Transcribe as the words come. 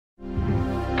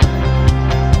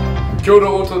Kia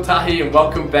ora oto tahi and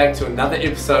welcome back to another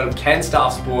episode of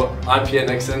Canstaff Sport. I'm Pierre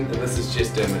Nixon and this is Jess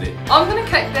Dermody. I'm going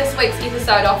to kick this week's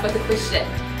episode off with a question.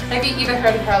 Have you ever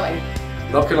heard of hurling?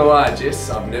 Not gonna lie, Jess,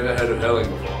 I've never heard of hurling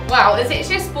before. Well, it's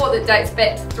actually a sport that dates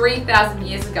back to 3,000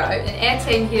 years ago, and our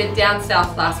team headed down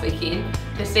south last weekend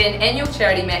to see an annual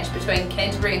charity match between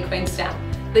Canterbury and Queenstown.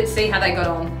 Let's see how they got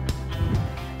on.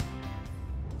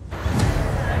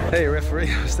 Hey referee,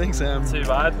 how's things? Not too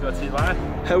bad, not too bad.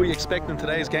 How are you expecting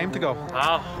today's game to go?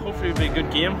 Hopefully it'll be a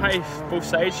good game. Hey, both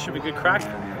sides should be good crack.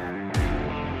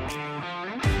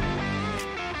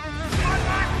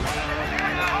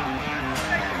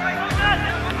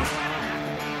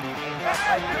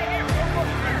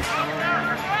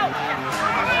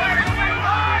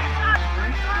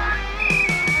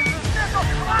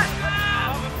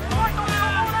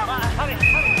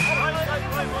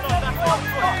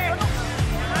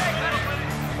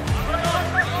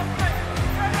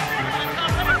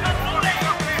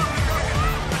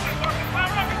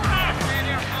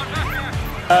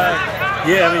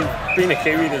 Yeah, I mean, being a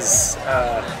Kiwi is,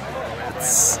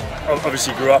 it's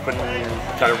obviously grew up in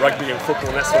kind of rugby and football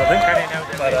and that sort of thing,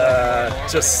 but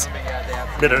just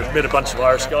met a bunch of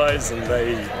Irish guys and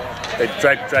they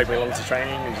dragged me along to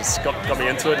training and just got me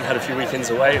into it and had a few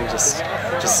weekends away and just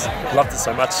loved it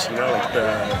so much, you know, like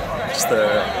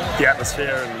the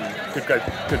atmosphere and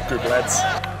good group of lads.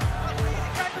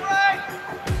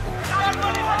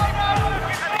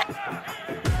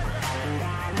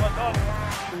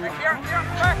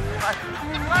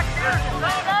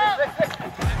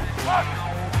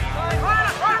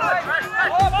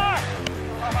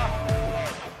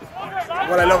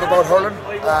 What I love about hurling,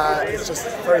 it's just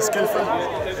very skillful,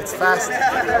 it's fast,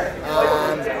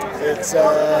 and it's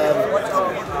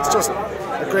just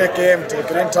a great game to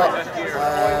get into.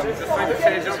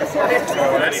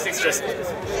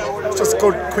 It's just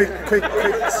good, quick,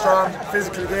 strong,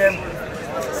 physical game.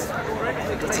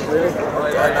 That's it really.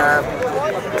 And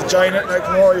to join it, like,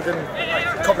 you know, you can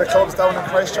a couple of clubs down in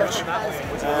Christchurch.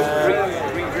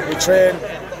 We train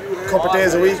a couple of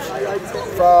days a week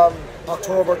from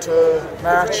October to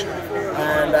March,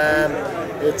 and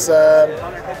it's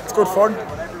good fun,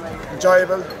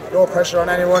 enjoyable, no pressure on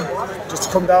anyone, just to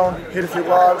come down, hit a few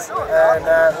balls and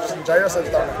just enjoy yourselves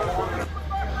down there.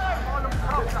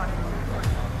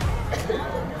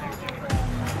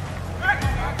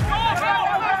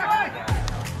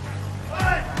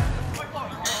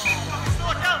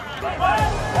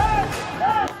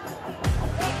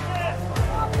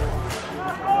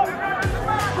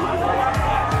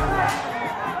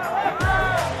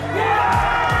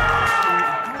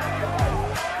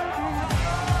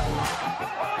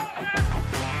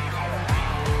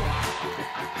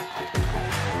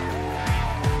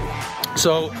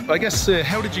 So, I guess,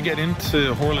 how did you get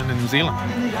into hurling in New Zealand?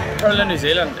 Hurling in New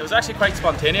Zealand, it was actually quite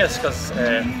spontaneous because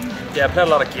I played a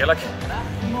lot of Gaelic when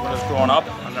I was growing up.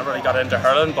 I never really got into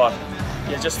hurling, but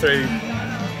just through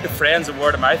the friends and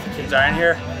word of mouth, I came down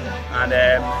here. And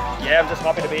I'm just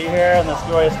happy to be here on this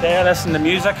glorious day, listening to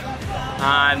music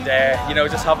and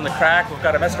just having the crack. We've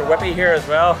got a Mr. Whippy here as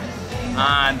well,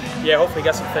 and hopefully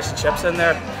get some fish and chips in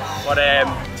there. But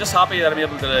just happy that I'm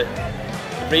able to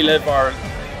relive our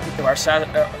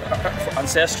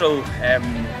ancestral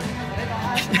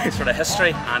sort of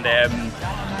history, and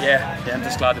I'm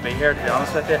just glad to be here, to be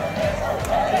honest with you.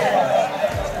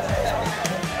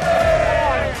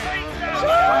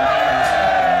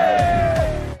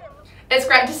 It's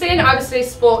great to see an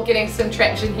overseas sport getting some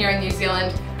traction here in New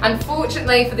Zealand.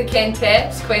 Unfortunately for the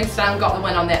Cantaffs, Queenstown got the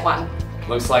win on that one.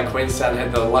 Looks like Queenstown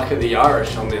had the luck of the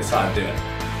Irish on their side there.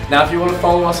 Now if you want to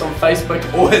follow us on Facebook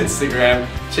or Instagram,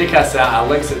 check us out, our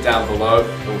links are down below,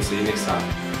 and we'll see you next time.